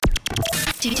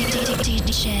DJ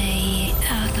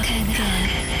Akaga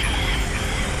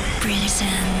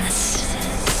presents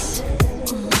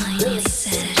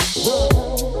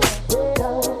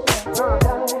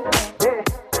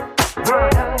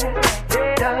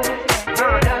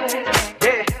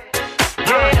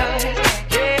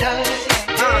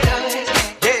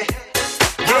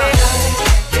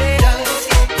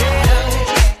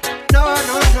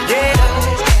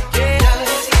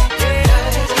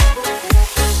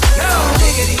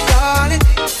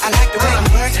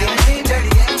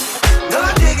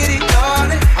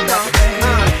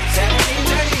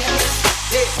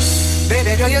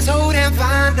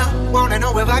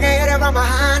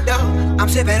Mindset. I'm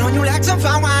sipping on you like some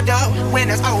fine wine, though. When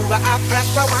it's over, I press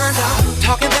rewind, though.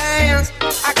 Talking bands,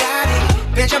 I got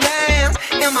it. Benjamins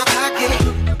in my pocket.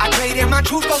 I traded my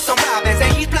truth for some robins,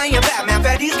 and he's playing Batman.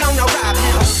 Bet he's gonna rob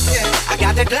him. Yeah, I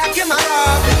got the Glock in my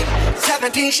Barbie.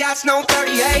 17 shots, no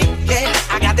 38. Yeah,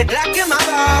 I got the Glock in my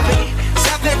Barbie.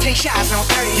 17 shots, no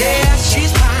 38. Yeah,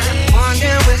 she's fine.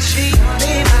 Wondering will she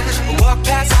be mine? Walk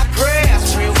past, I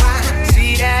press rewind.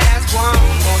 See that ass one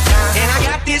more time. And I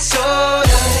got this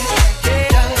soda.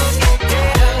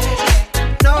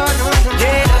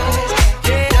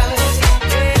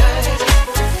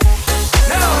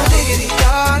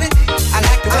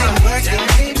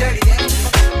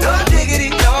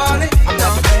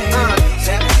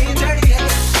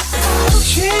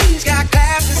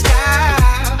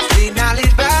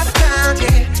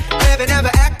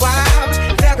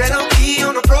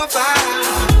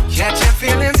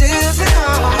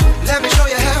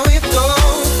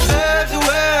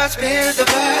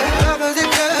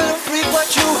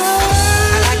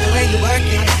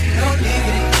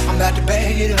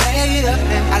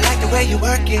 You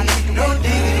working, no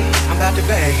diggity. I'm about to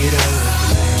bag it up.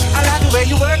 I like the way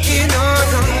you working, no,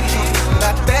 no. I'm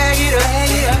about to bag it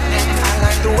up. I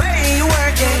like the way you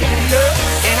working,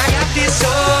 and I got this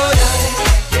soda.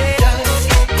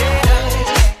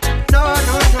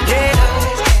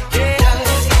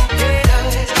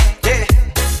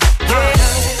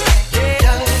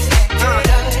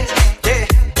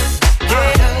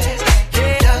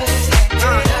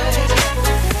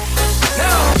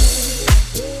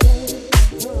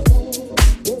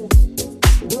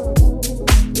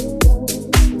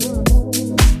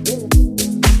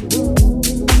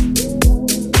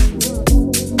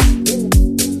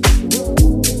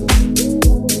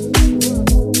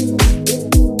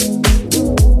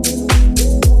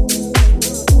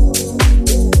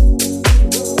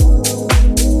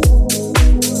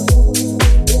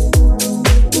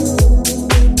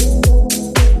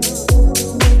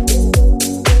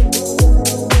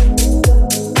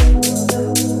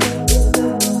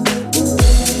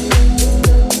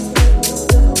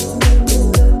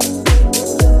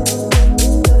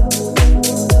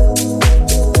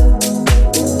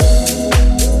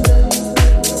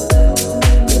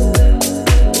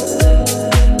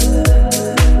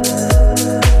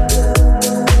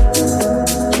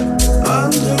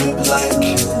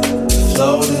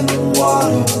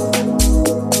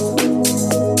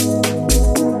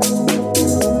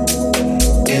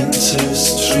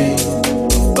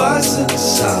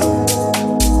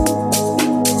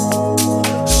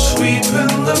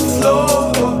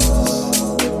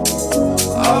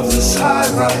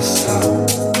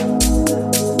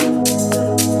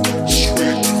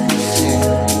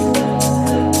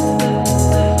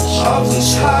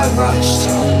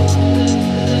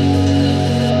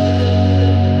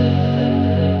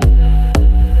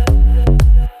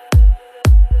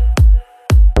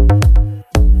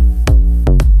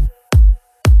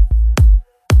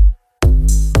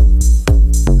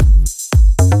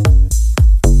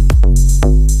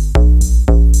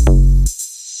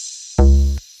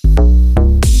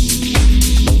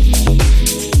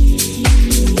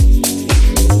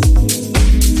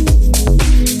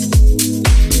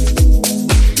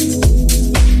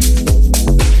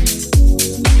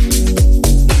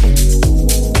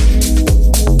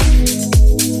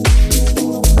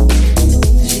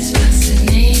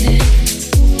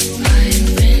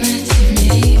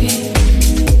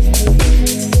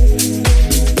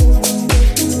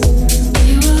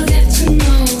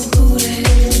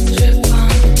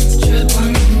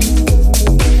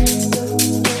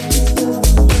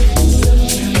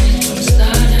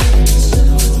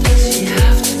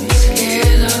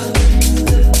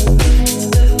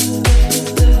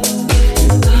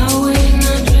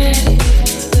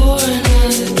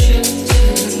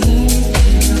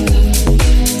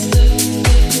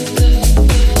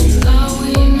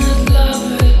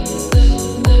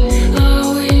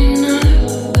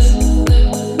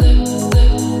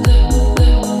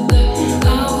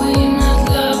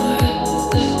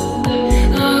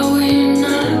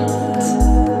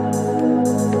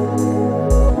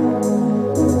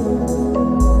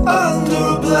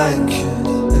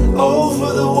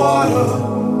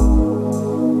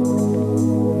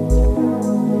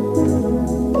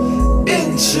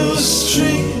 into a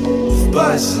stream of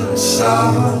buzzing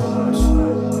sounds,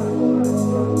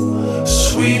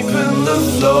 sweeping the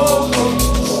floors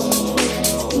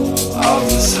of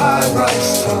this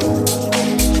high-rise town.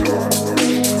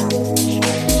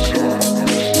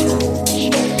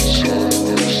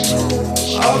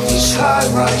 Of this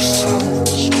high-rise town.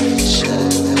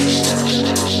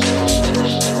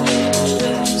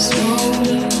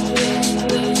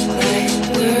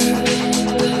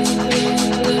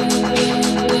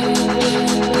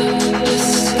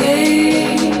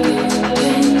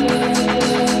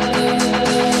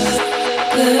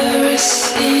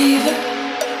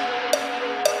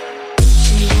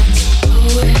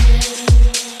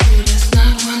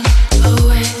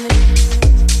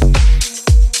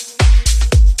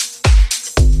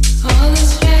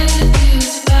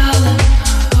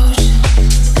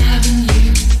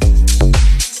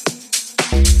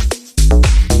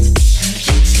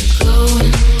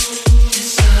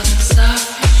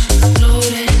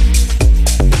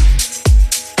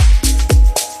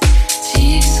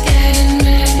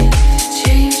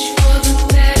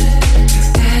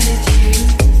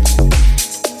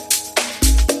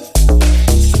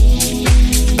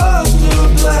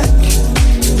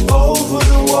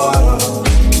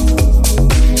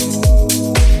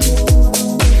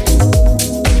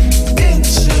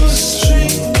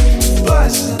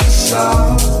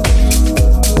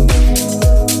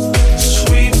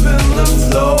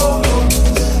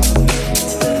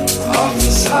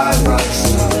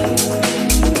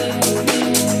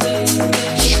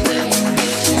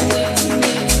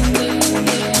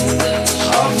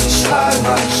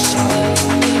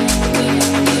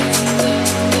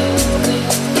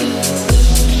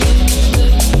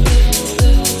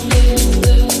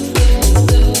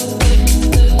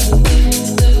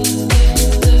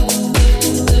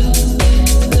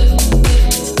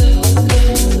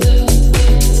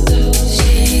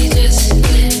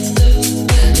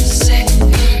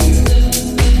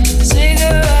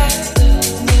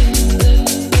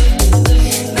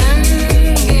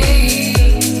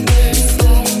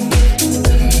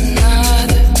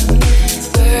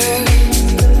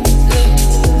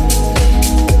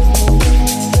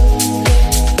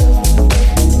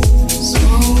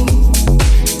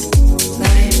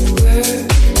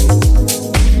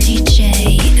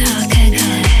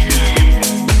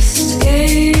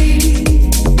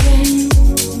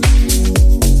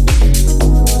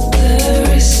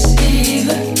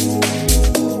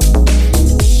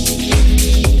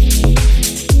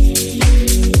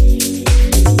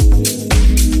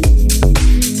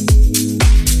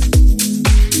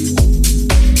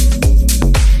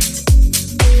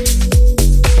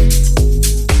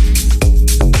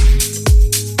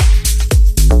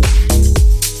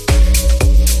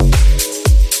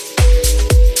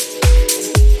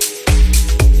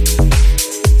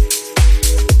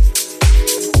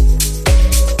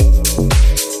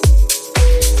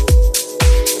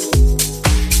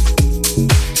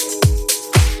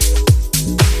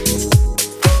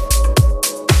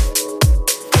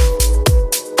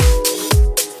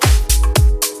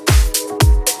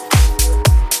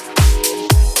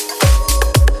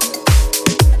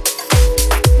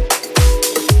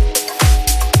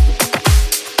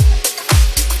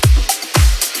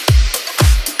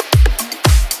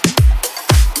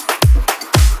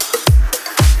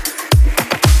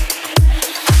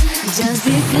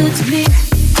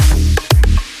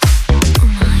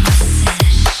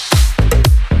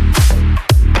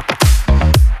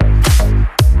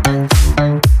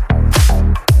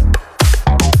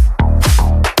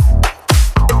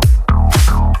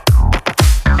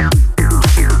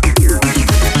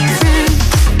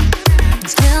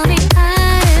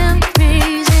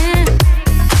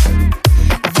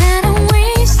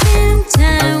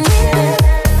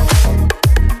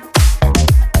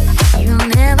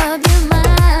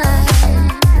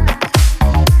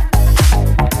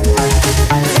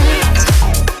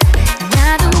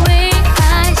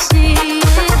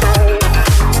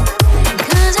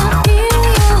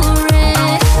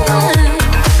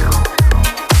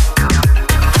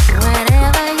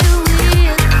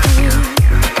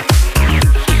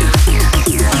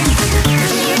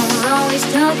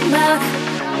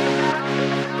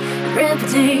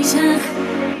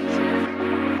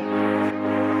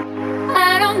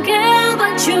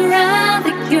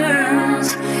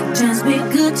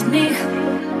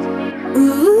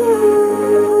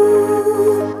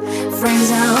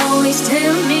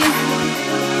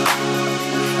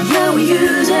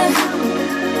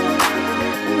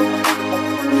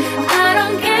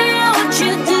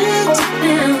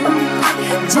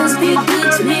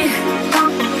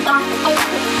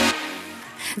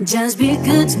 Just be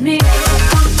good to me.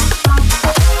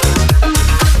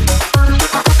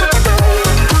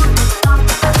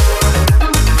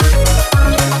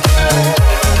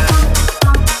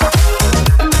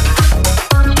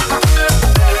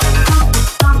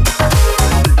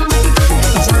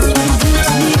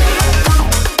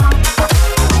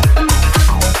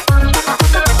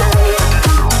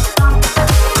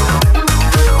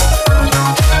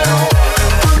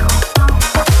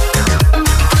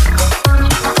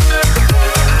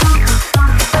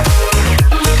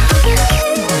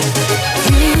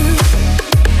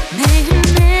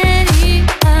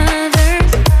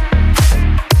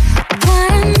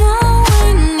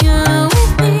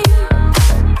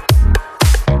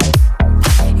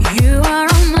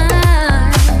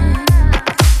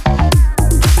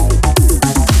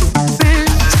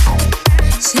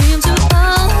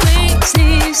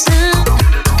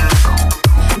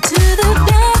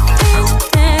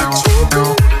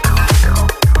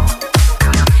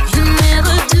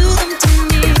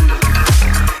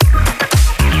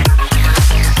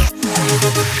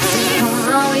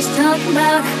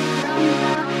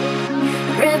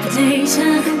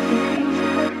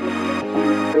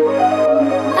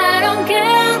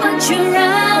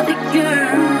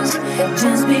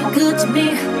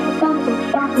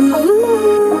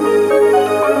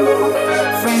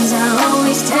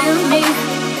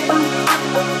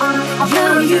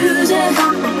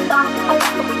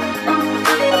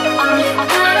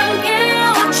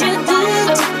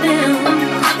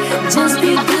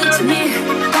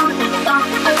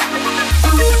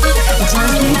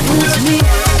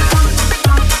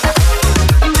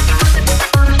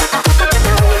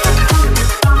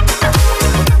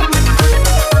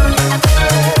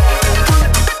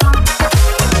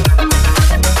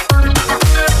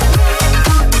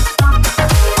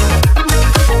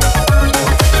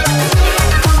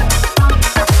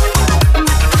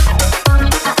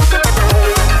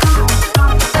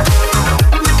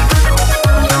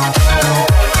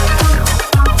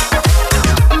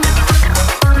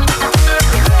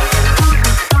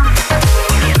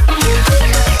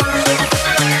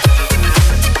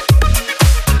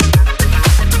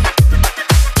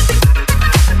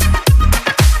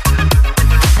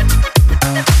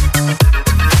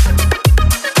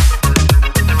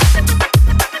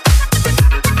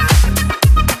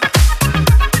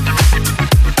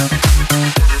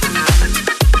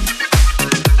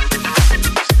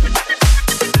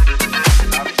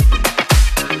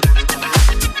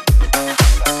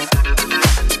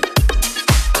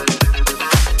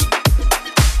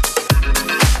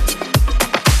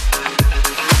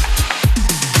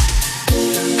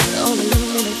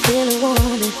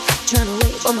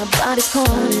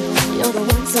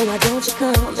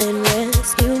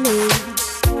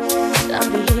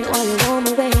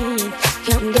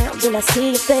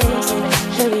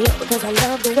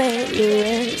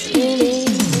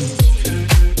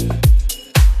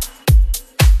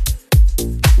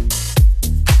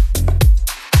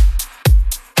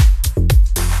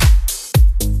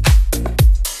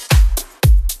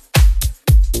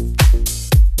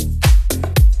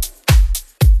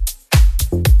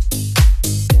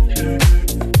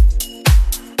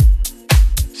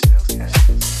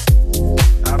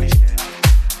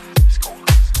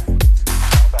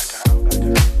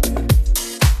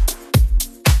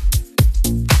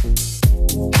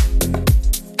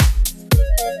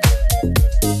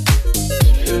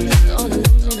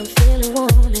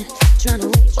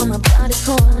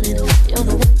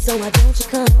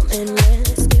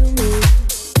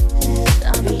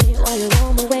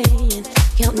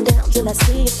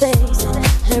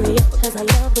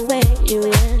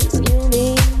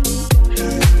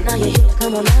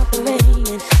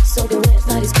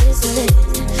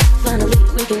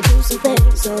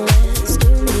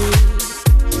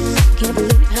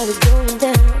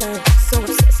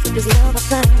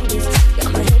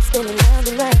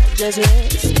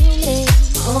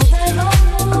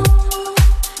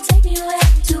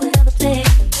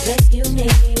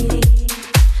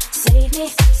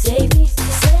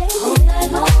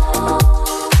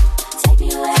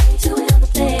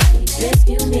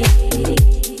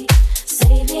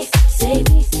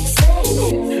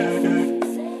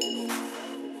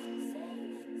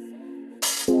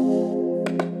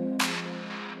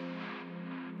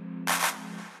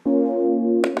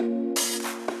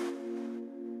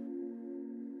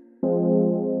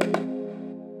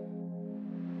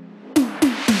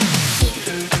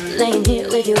 laying here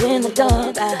with you in the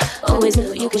dark. I always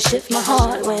knew you could shift my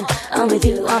heart. When I'm with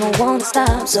you, I don't wanna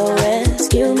stop, so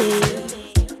rescue me.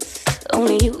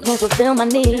 Only you can fulfill my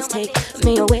needs. Take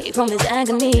Lift me away from this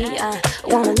agony. I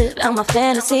wanna live out my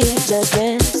fantasy. Just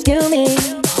rescue me.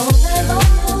 All night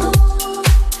long,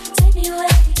 take me away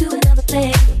to another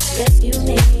place. Rescue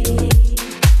me.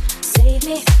 Save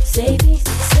me, save me,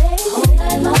 save me. All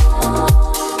night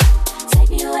long, take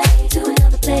me away to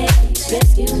another place.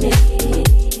 Rescue me.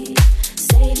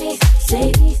 Save me,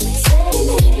 save me, save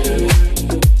me.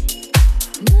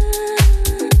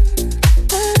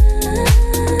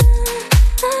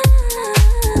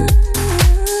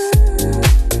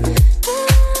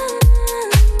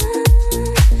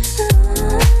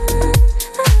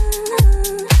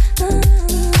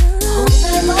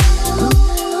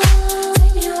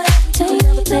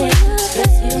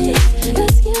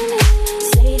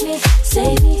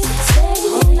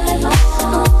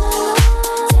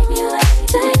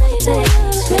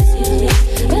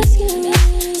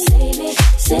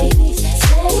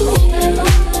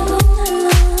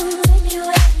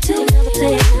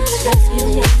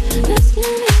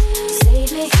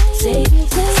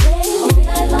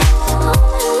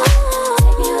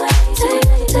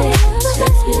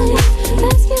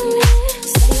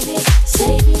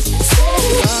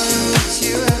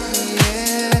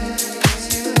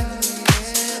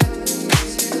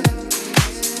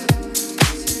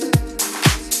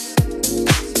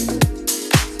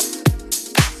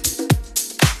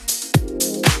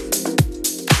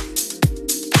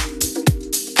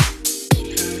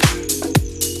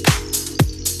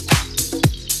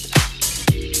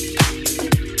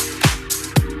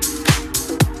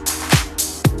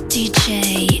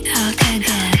 DJ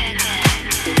Akaga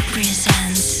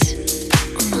presents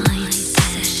Mind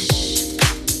Sesh.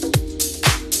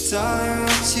 Darling,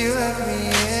 won't you let me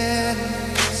in?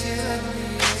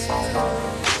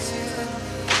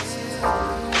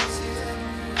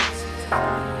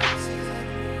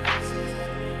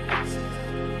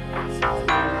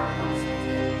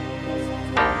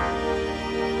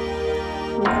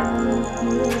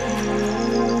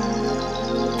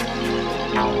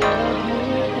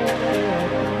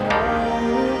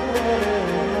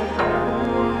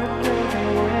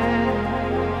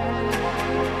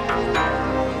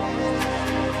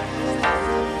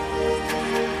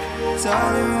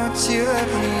 Darling, won't you let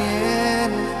me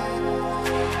in?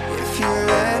 If you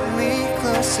let me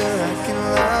closer, I can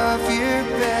love you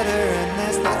better. And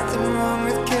there's nothing wrong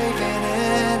with caving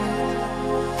in.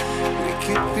 We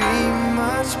could be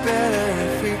much better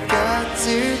if we got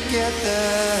together.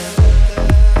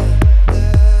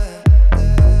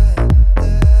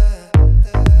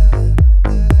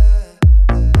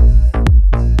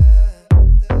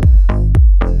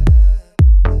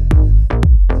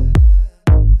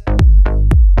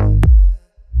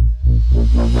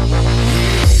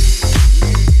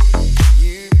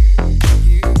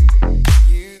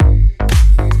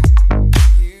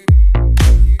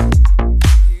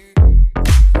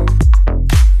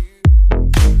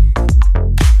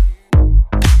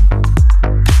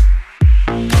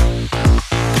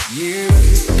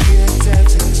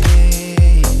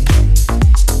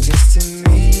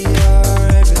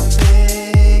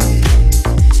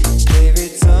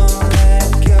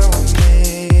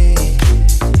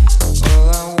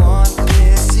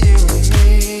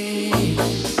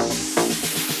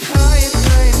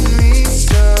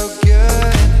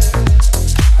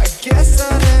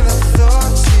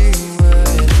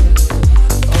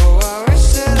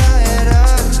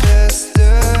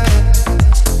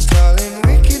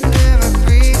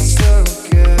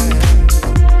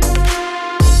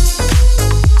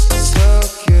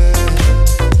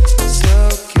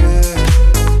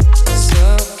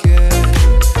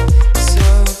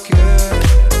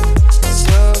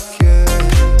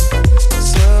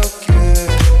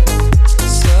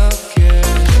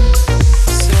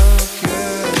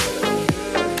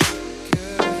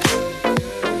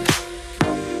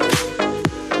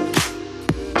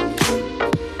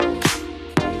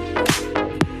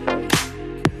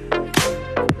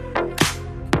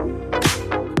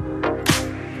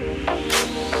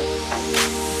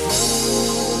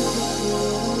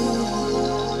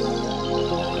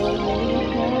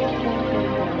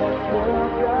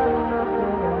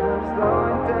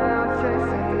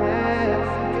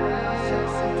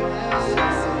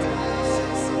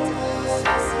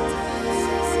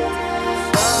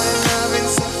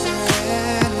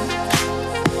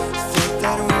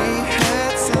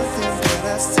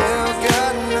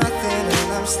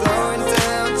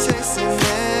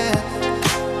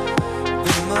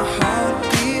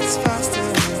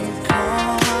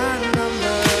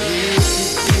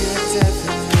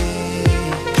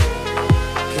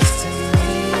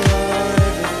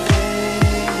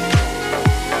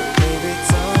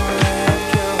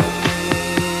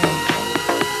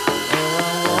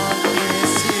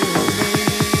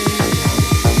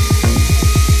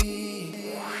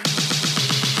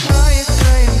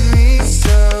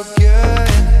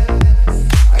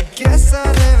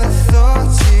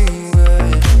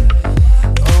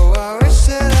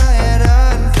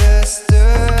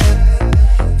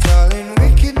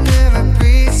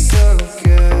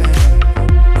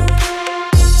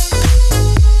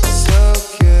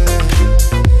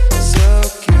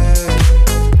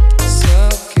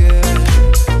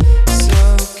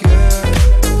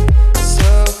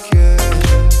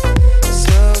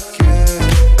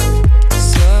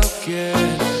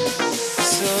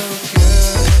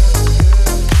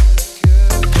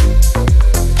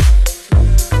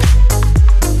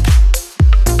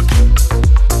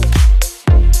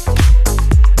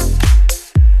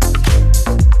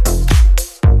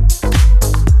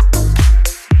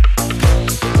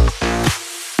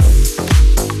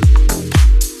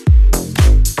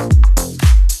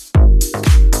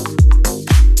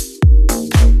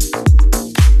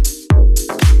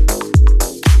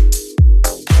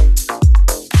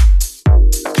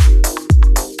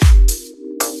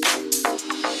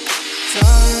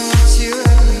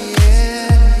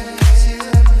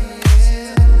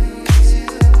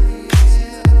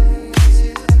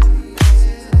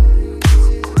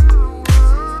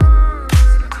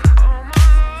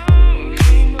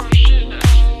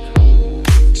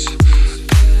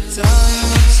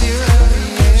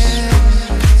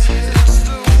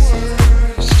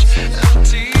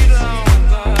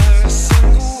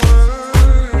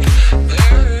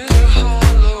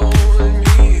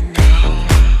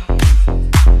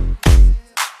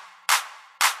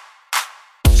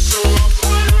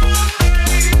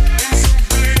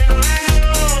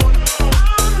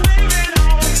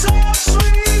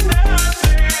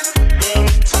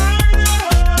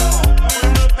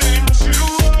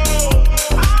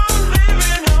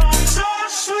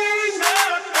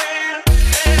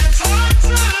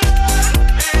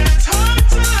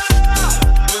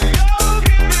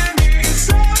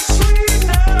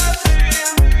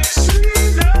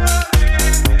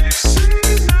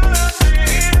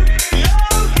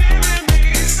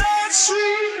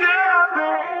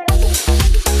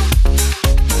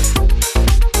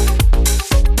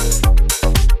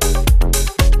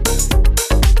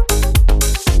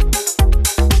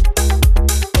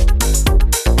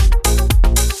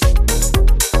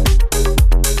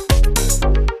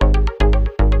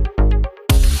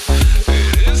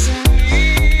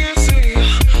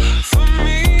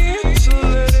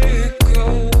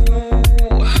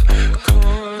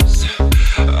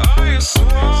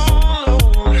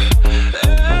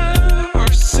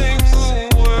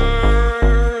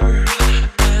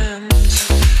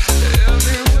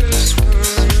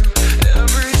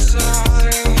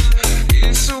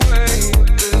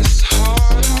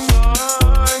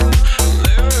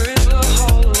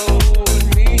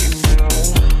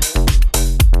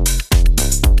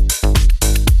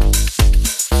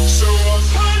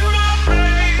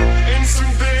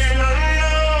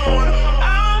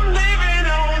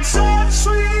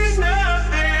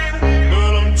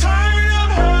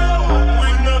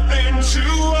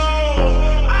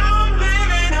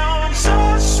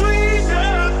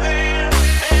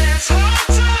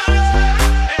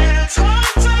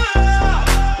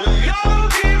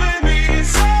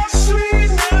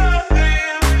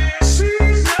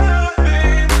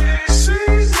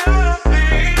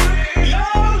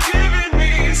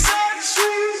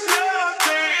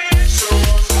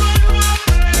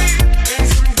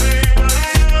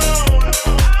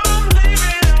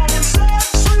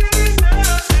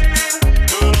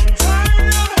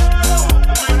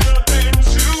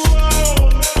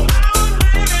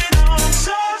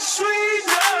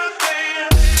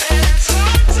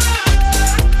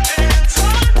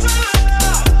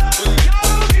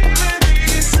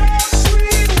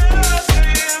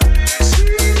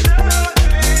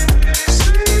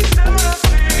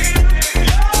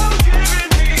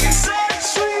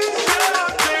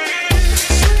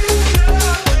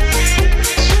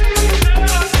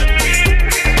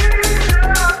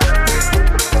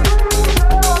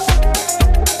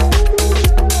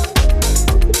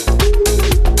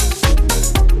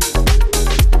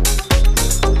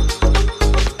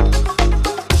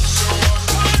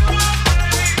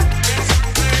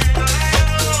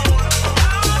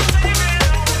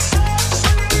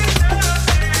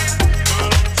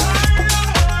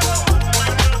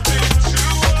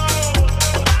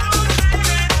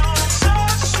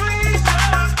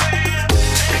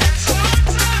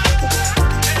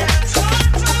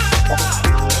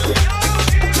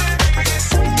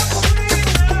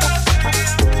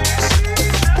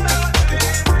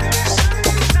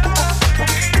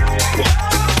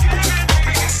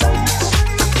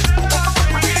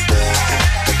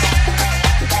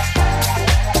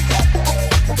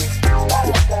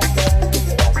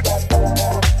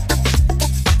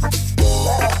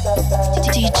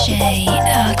 DJ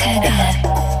Arkaga.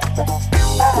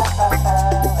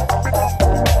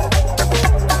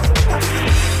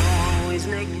 Always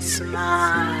make me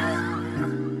smile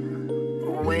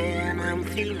when I'm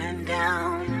feeling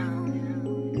down.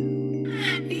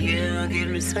 You give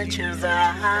me such a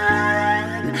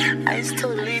vibe. It's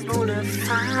totally bona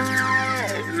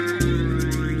fide.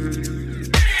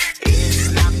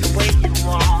 It's not the way you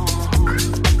walk,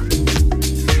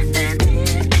 and it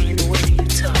ain't the way you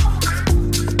talk.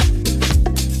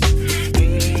 It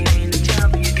ain't the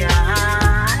job you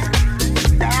got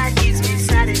that keeps me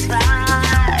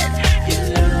satisfied. Your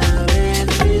love, it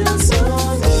feels so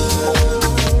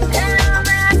good. And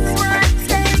that's what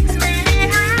takes me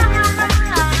higher than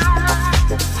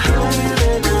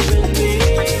I've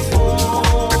been before.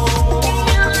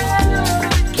 Your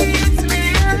love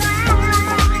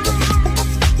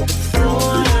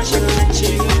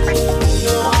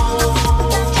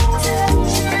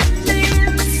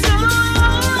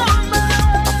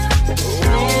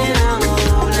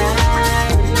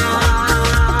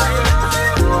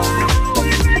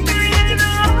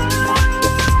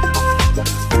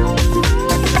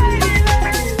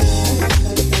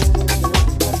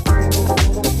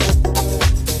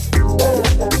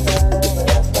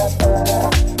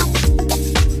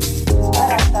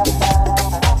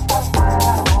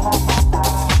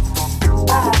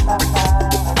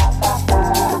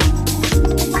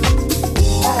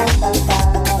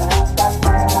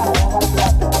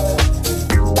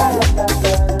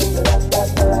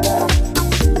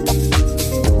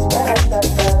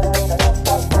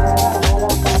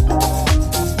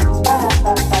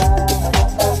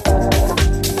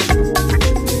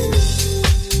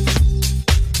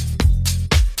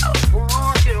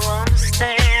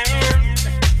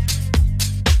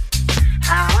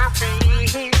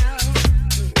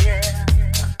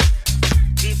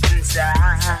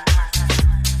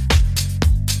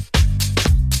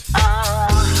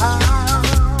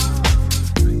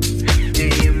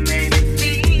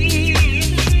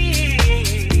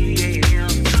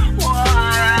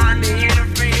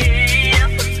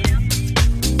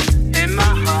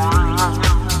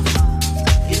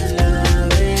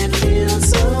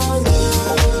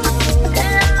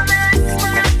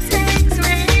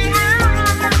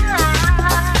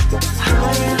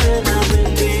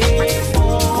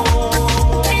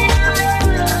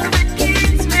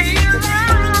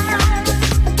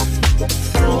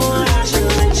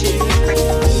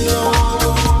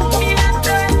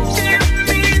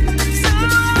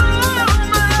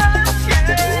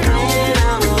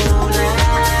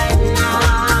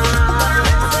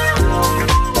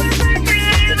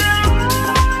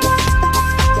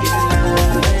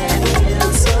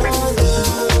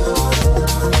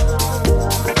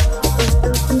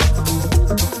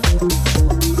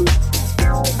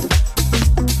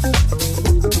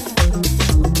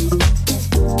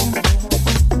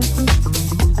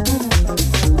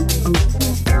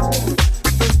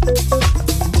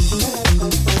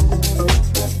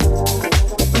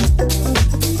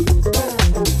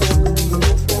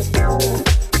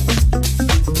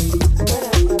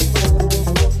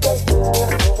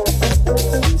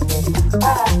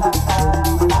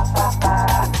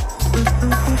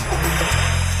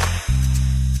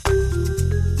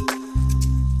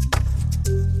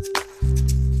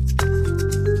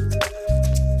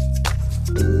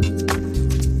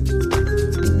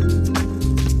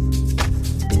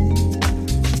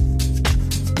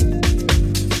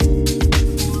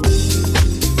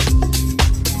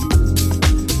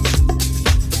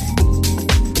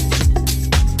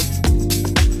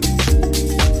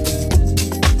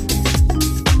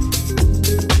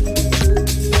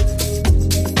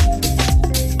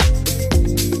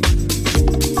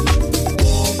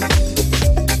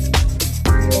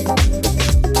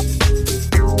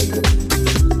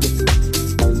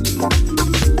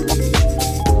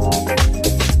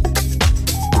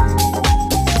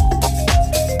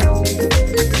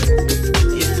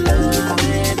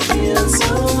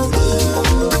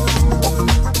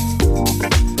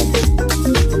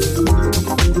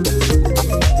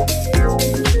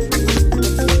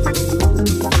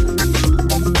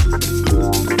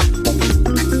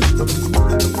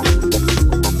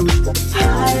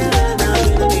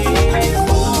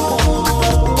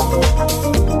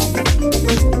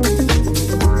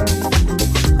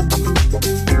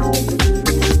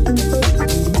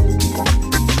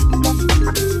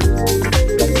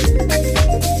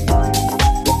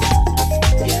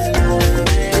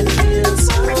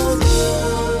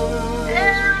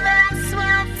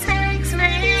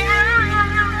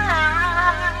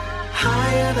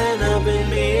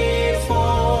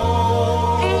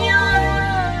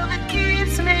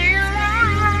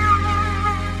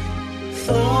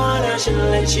I should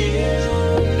let you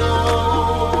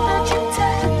know that you're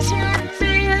touching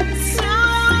me so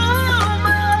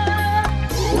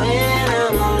much when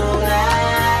I'm alone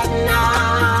at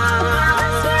night.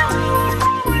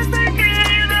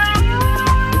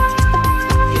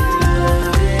 Your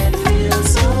love, it feels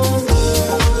so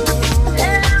good,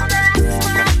 and that's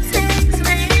what takes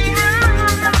me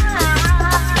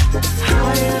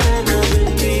higher than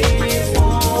I've been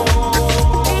before.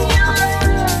 Your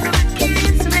love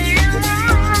keeps me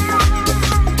alive.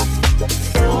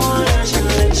 Lord, I should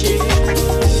let you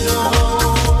know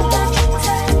that you're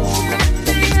touching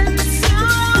me so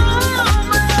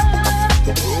much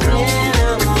when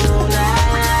I'm alone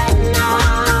at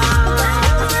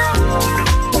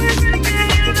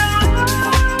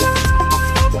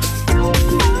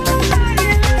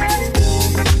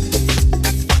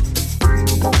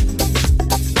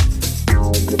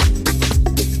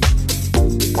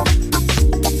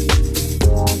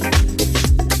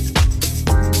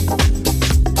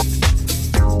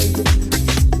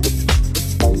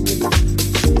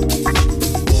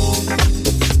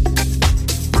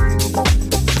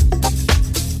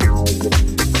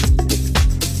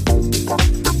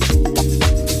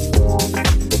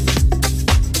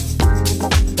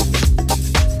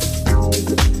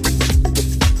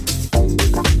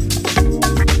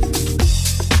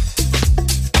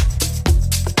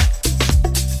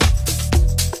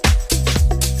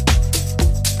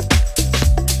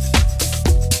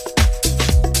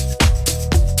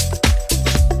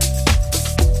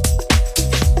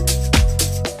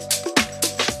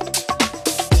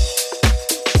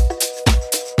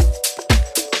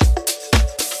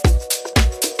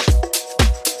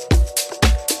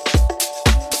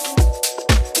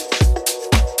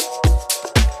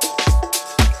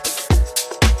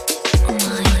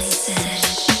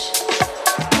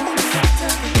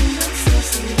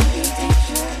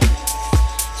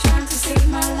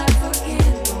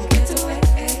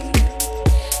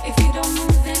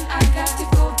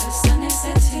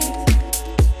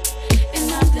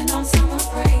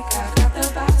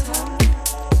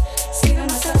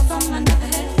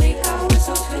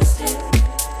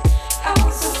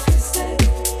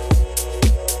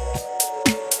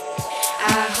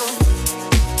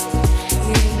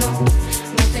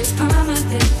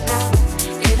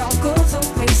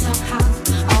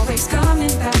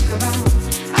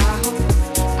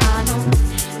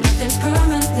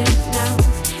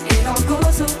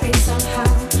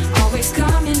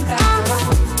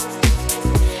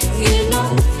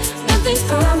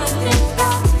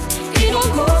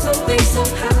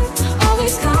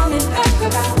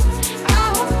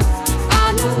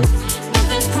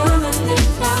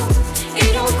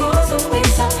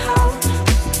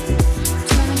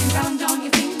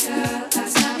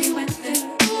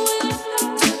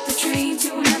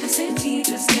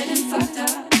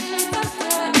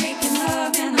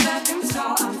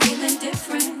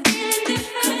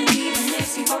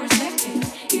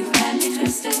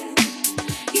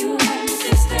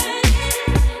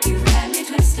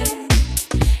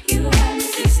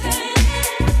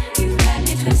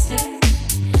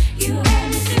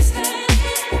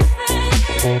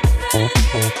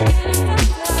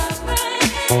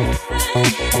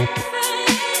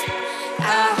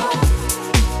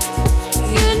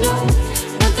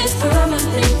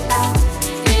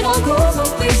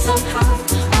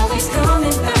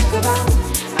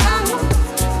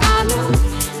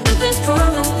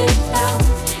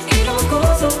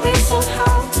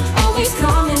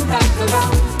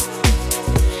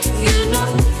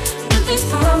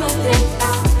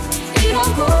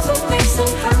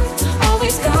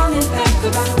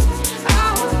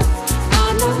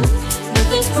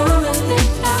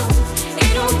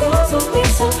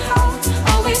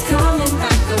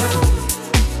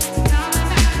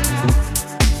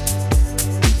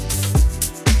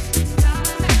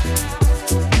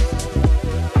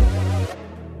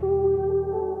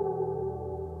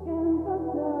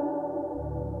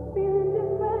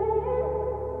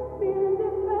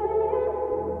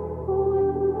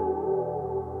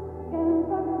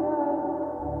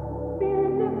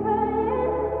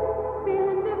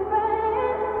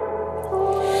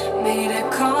Made a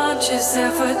conscious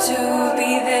effort to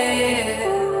be there.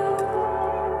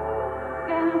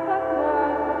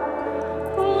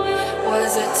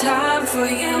 Was a time for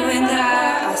you and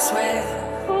I swear.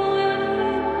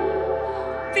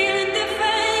 Feeling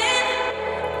different.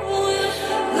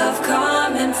 Love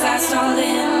coming fast, all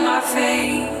in my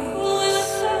face.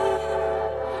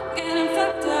 Getting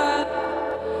fucked up.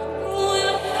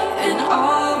 And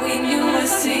all we knew was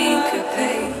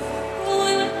syncopate.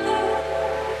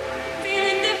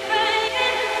 Feeling different.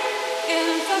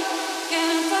 Getting fucked up.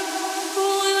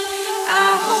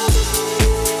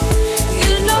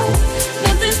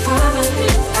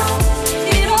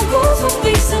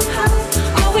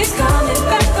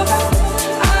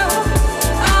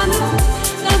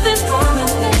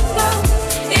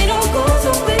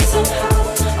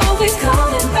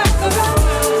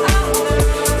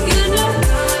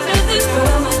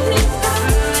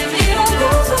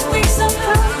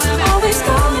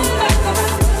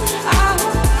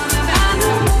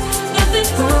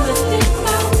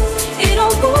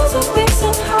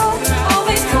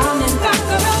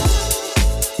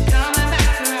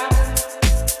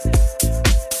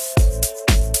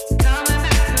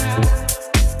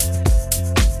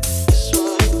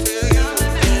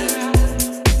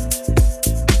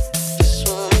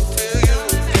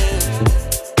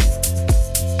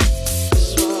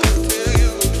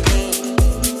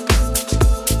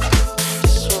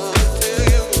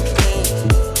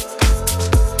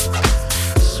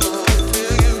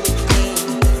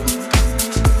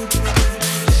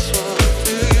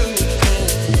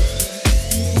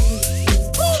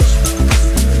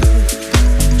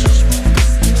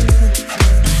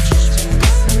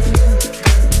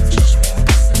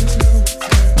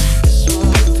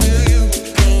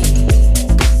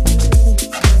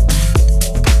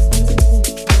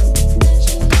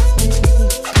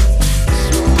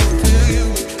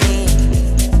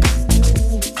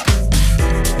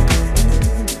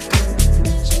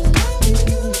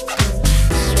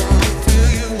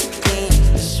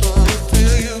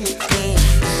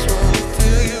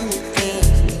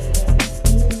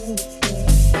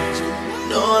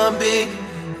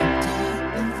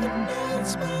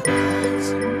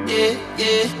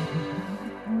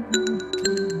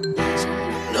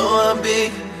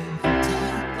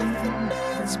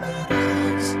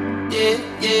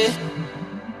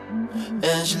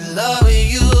 And she love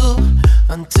you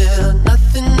until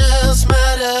nothing else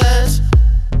matters.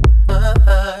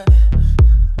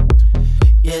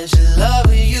 Yeah, she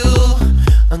love you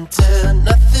until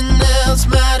nothing else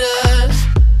matters.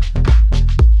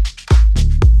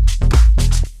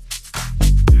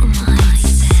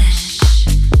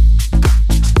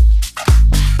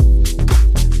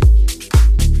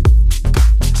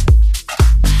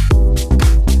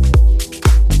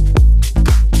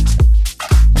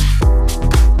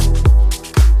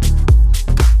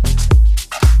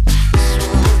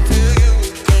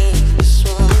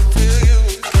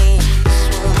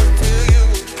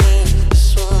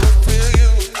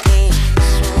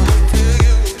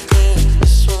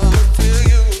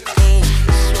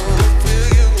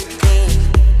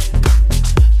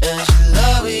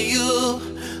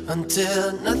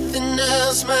 Until nothing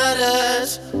else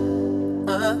matters.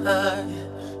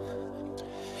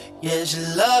 Yeah, she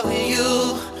love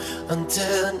you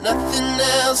until nothing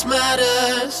else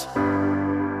matters.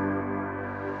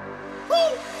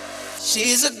 Woo!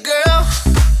 She's a girl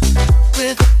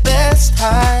with the best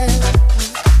time.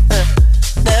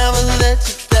 Never let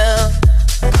you down.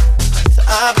 So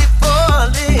I'll be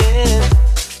falling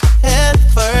head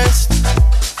first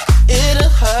into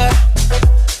her.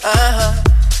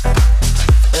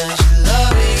 And she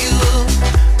love you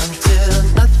until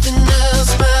nothing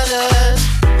else matters.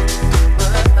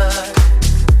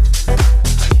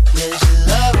 Yeah, she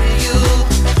love you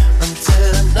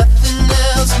until nothing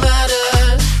else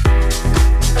matters.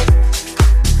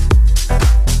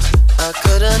 I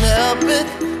couldn't help it,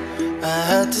 I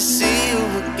had to see you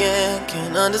again.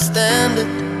 Can't understand it,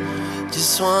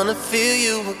 just wanna feel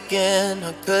you again.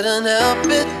 I couldn't help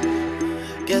it,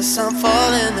 guess I'm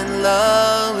falling in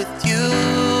love with you.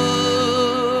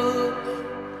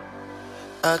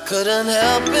 I couldn't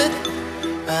help it,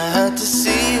 I had to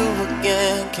see you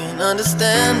again. Can't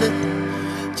understand it,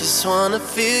 just wanna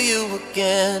feel you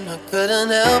again. I couldn't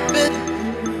help it,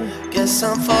 guess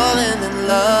I'm falling in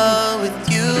love with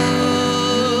you.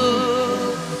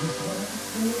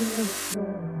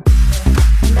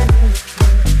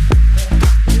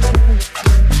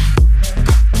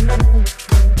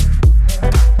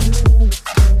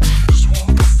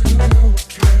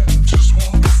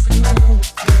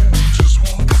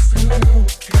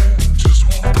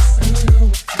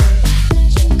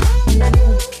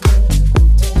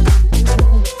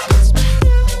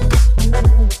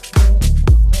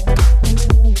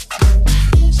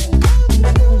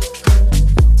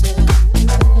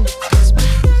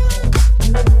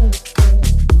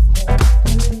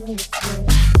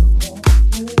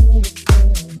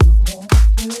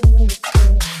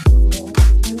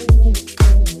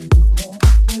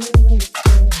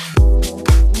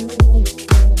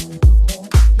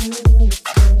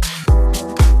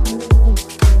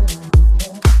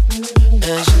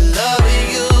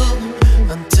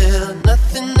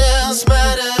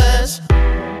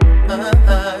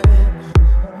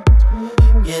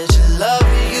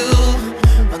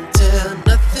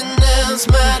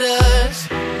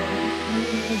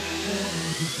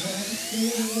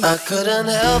 I couldn't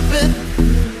help it,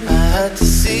 I had to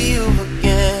see you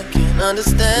again. Can't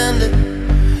understand it,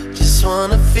 just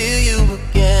wanna feel you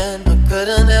again. I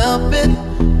couldn't help it,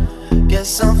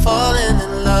 guess I'm falling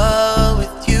in love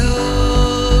with you.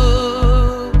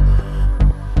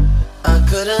 I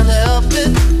couldn't help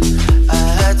it, I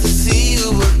had to see you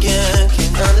again.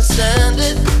 Can't understand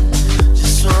it,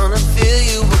 just wanna feel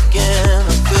you again.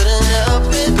 I couldn't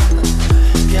help it,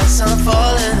 guess I'm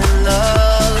falling in love.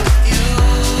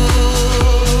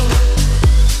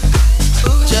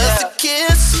 Just a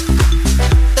kiss,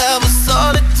 that was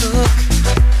all it took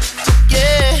to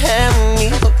get me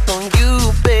hooked on you,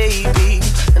 baby.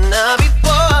 And I'll be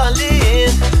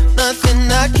falling,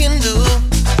 nothing I can do.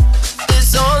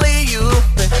 It's only you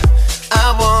that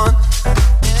I want.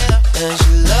 And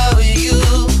she love you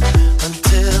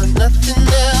until nothing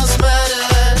else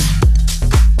matters.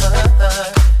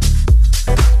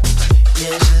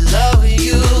 Yeah, she love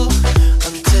you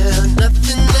until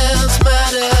nothing else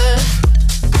matters.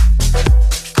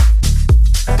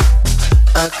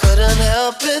 I couldn't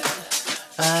help it,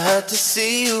 I had to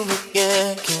see you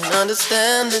again. Can't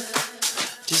understand it,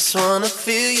 just wanna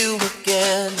feel you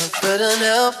again. I couldn't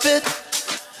help it,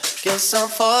 guess I'm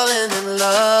falling in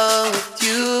love with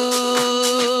you.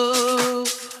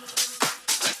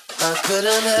 I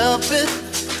couldn't help it,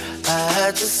 I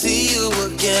had to see you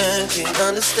again. Can't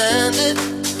understand it,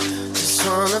 just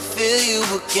wanna feel you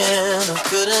again. I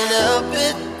couldn't help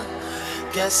it,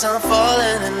 guess I'm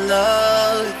falling in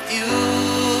love with you.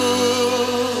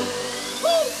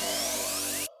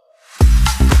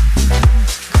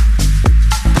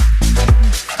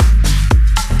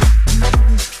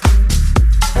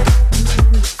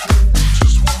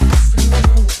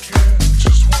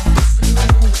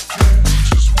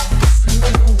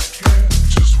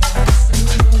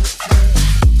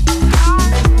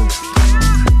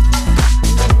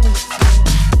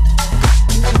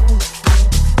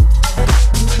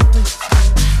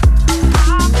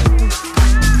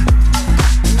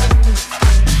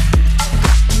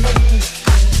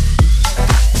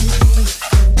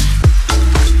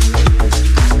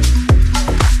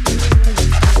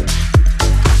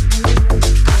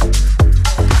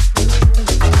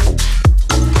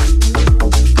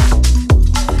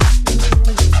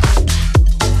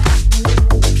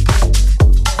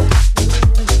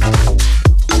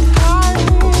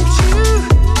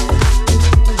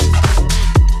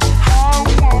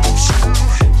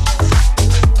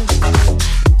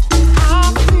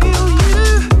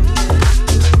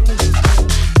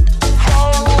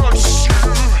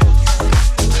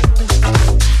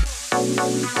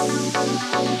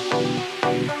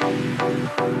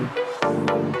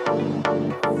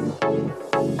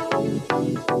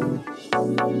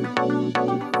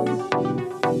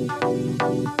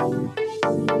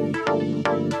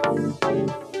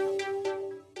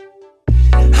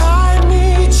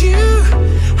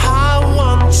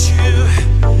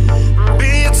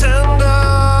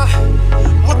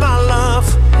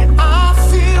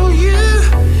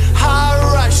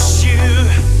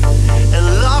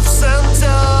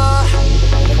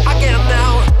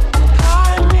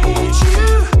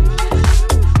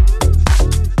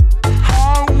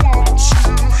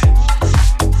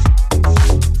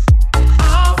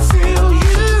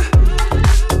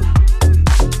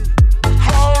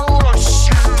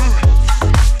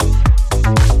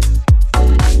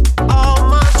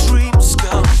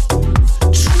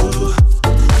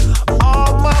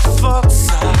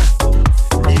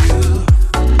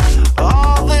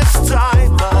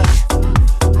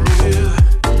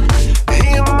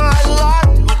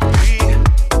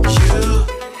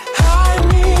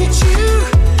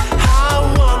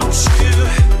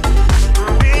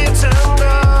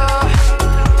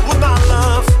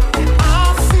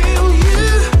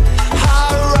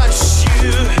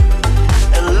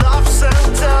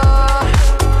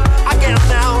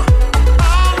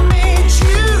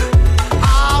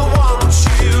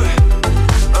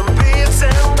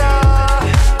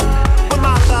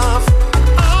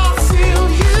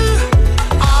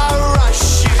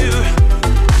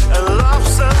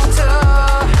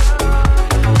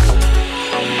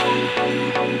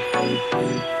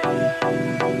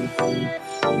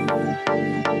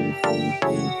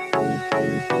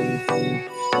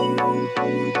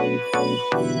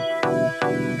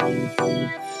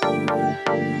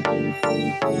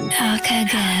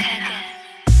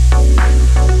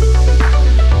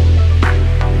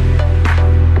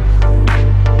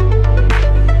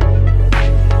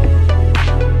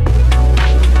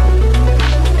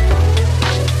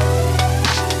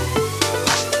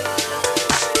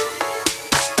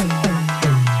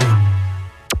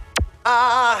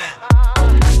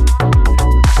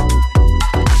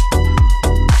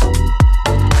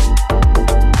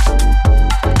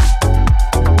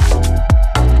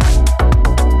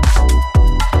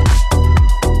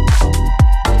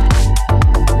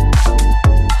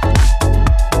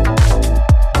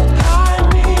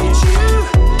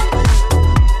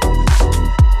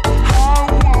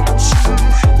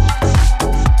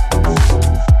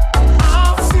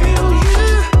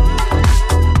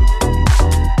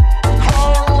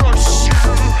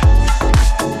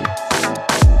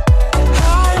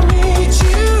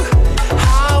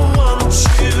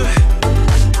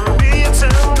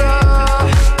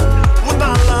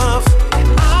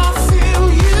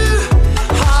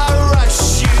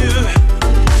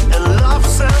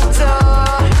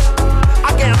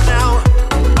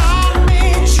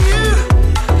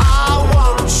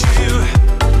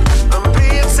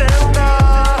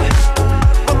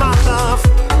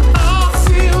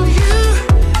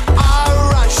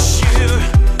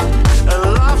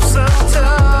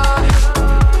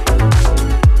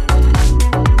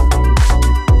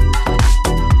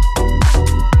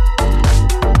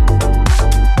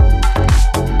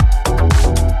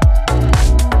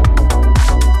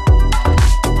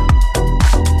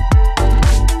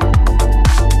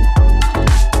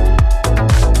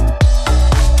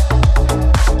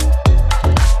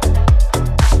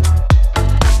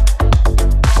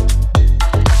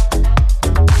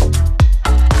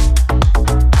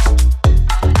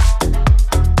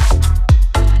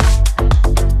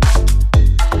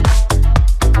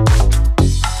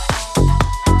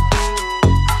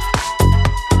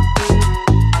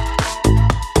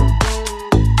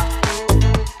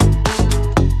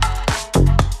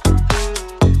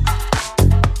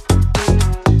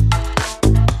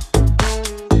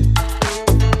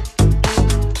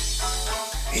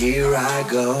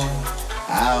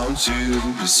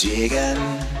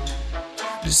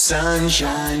 The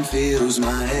sunshine fills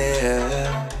my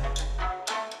hair,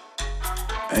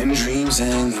 and dreams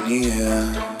hanging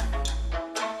here.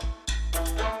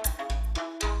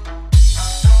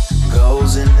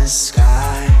 Goals in the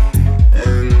sky,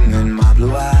 and in my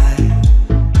blue eye.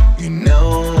 You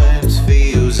know it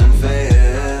feels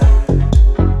unfair.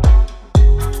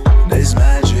 There's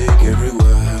magic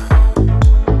everywhere.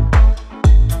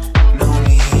 No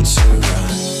need to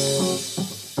run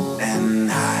and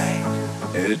hide.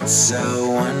 It's a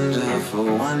wonderful,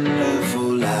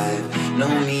 wonderful life. No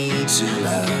need to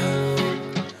love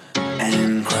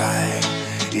and cry.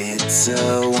 It's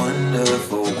a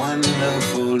wonderful,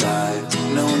 wonderful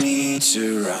life. No need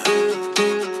to run.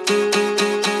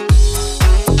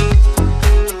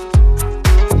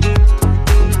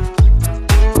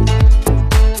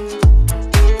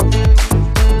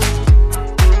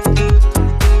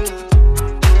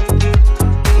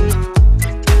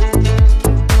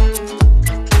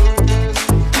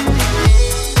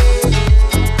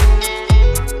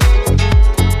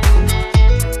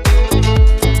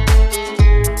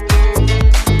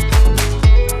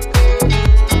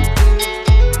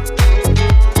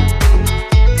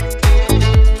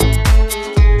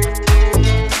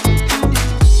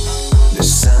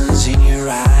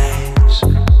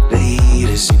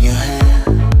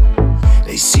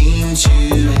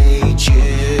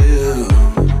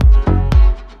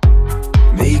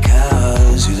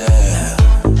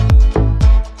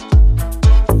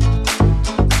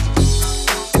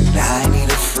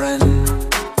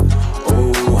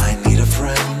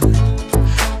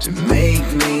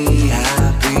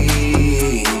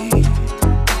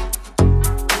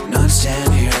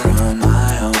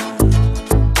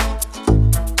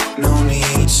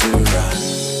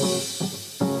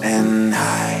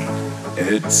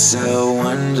 It's a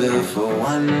wonderful,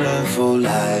 wonderful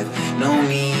life. No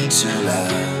need to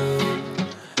love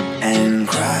and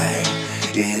cry.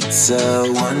 It's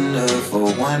a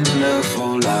wonderful,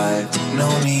 wonderful life. No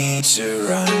need to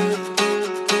run.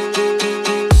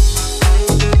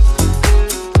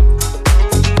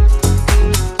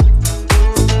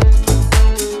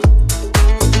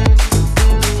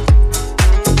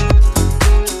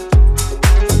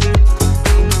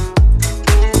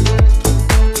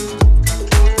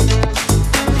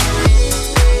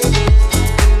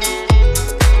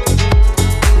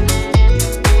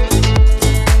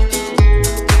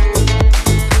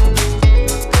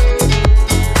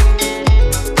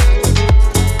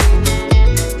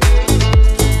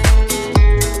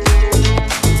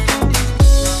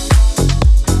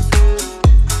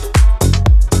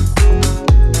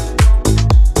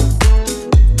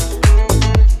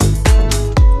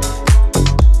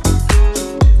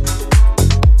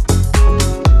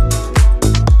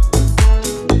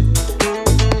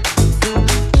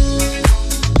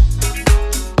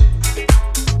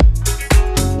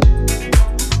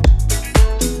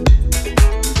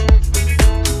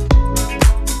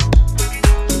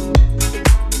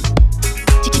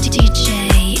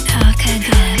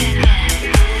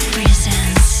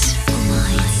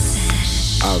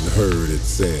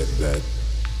 said that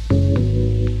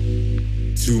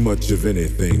too much of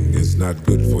anything is not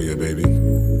good for you, baby.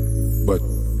 But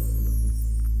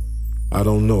I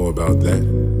don't know about that.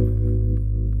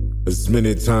 As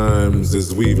many times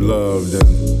as we've loved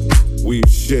and we've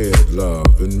shared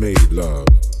love and made love,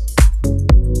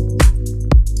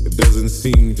 it doesn't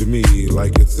seem to me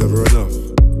like it's ever enough.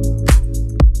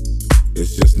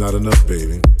 It's just not enough,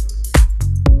 baby.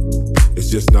 It's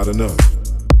just not enough.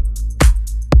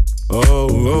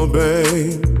 Oh,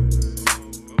 babe,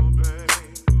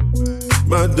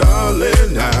 my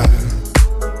darling, I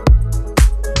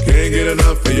can't get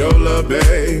enough of your love,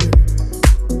 babe.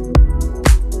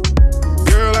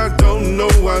 Girl, I don't know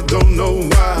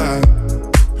why.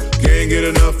 Can't get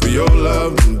enough of your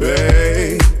love,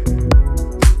 babe.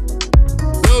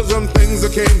 There's some things I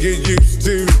can't get used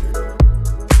to,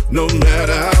 no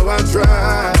matter how I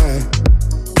try.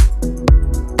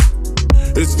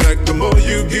 It's like the more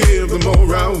you give, the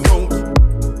more I want.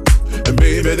 And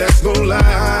baby, that's no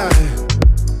lie.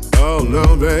 Oh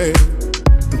no, babe,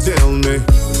 tell me,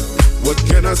 what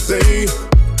can I say?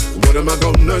 What am I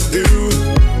gonna do?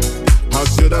 How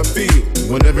should I feel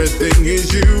when everything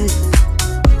is you?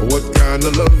 What kind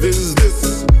of love is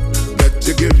this that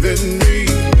you're giving me?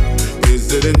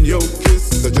 Is it in your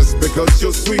kiss or just because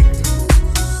you're sweet?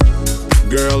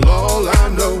 Girl, all I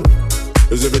know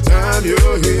is every time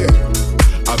you're here,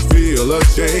 I feel a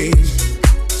change.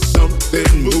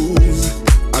 Something moves,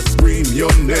 I scream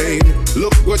your name.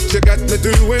 Look what you got me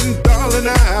doing, darling,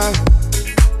 I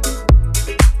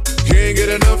can't get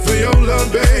enough of your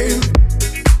love, babe.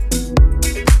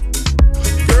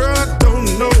 Girl, I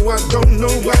don't know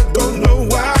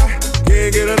why.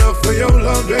 Can't get enough of your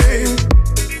love, babe.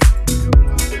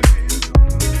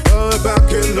 Oh, if I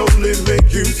can only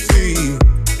make you see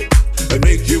and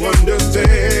make you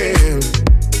understand.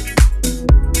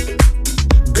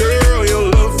 Girl, your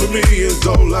love for me is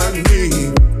all I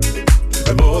need,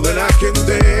 and more than I can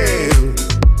stand.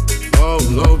 Oh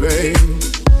no, babe,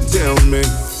 tell me,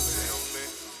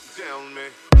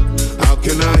 how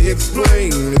can I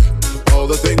explain all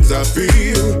the things I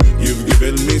feel? You've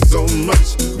given me so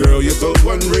much, girl, you're so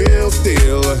unreal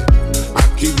still. I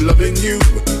keep loving you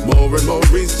more and more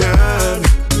each time.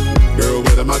 Girl,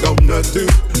 what am I gonna do?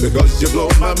 Because you blow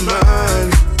my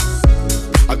mind.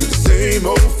 I get the same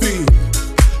old feel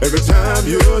every time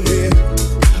you're here.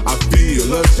 I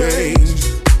feel a change.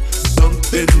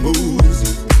 Something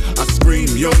moves, I scream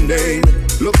your name.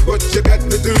 Look what you got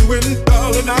me doing,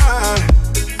 darling, I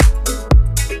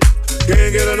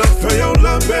can't get enough of your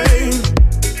love, babe.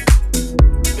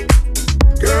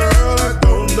 Girl, I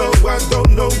don't know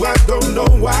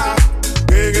why.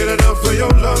 Can't get enough of your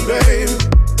love, babe.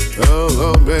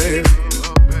 Oh, babe.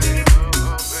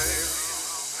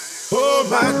 Oh,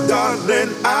 my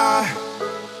darling, I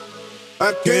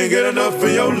can't get enough of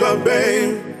your love,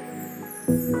 babe.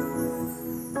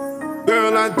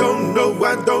 Girl, I don't know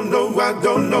why.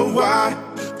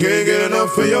 Can't get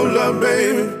enough of your love,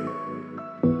 babe.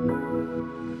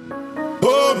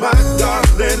 Oh, my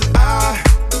darling, I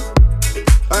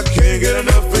can't get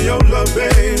enough of your love,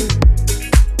 babe.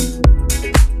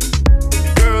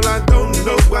 Girl, I don't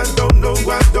know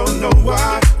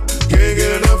why. Can't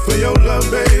get enough of your love,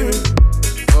 babe.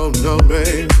 Oh no,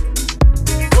 babe.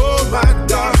 Oh, my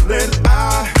darling,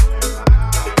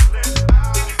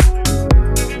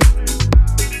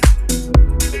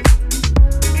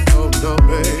 oh no,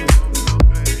 babe.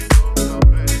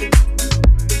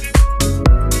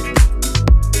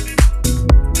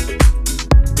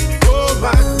 Oh,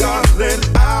 my darling,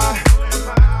 I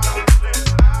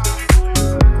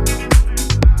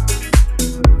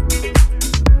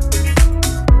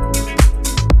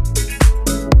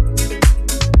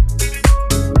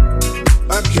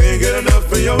can't get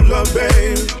enough of your love,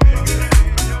 babe.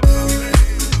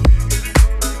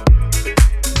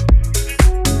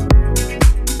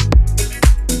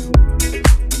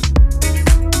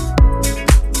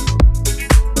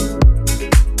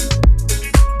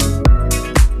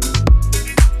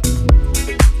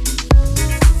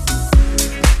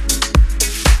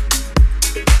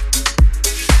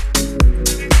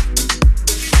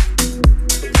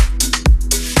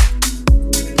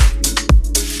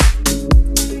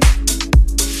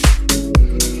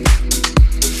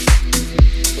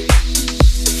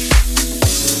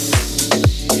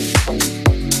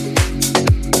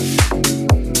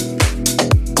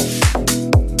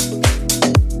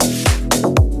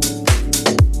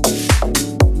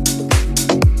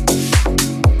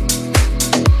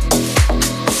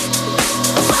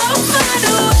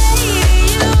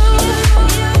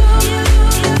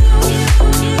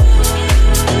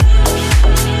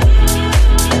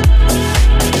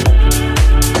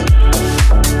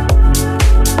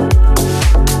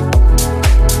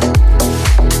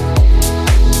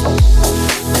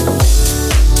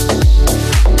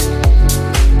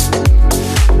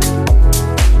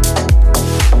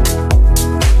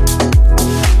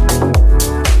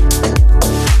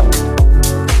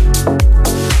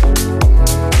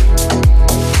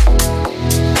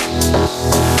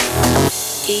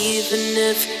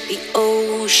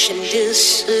 ocean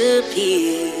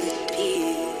disappeared.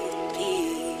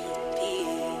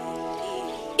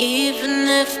 Even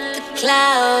if the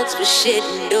clouds were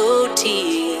shedding no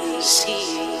tears,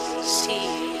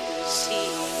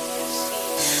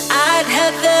 I'd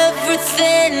have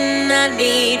everything I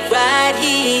need right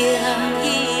here,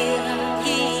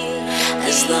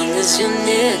 as long as you're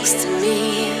next to me.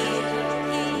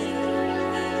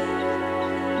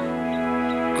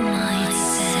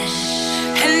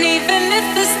 And even if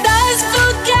the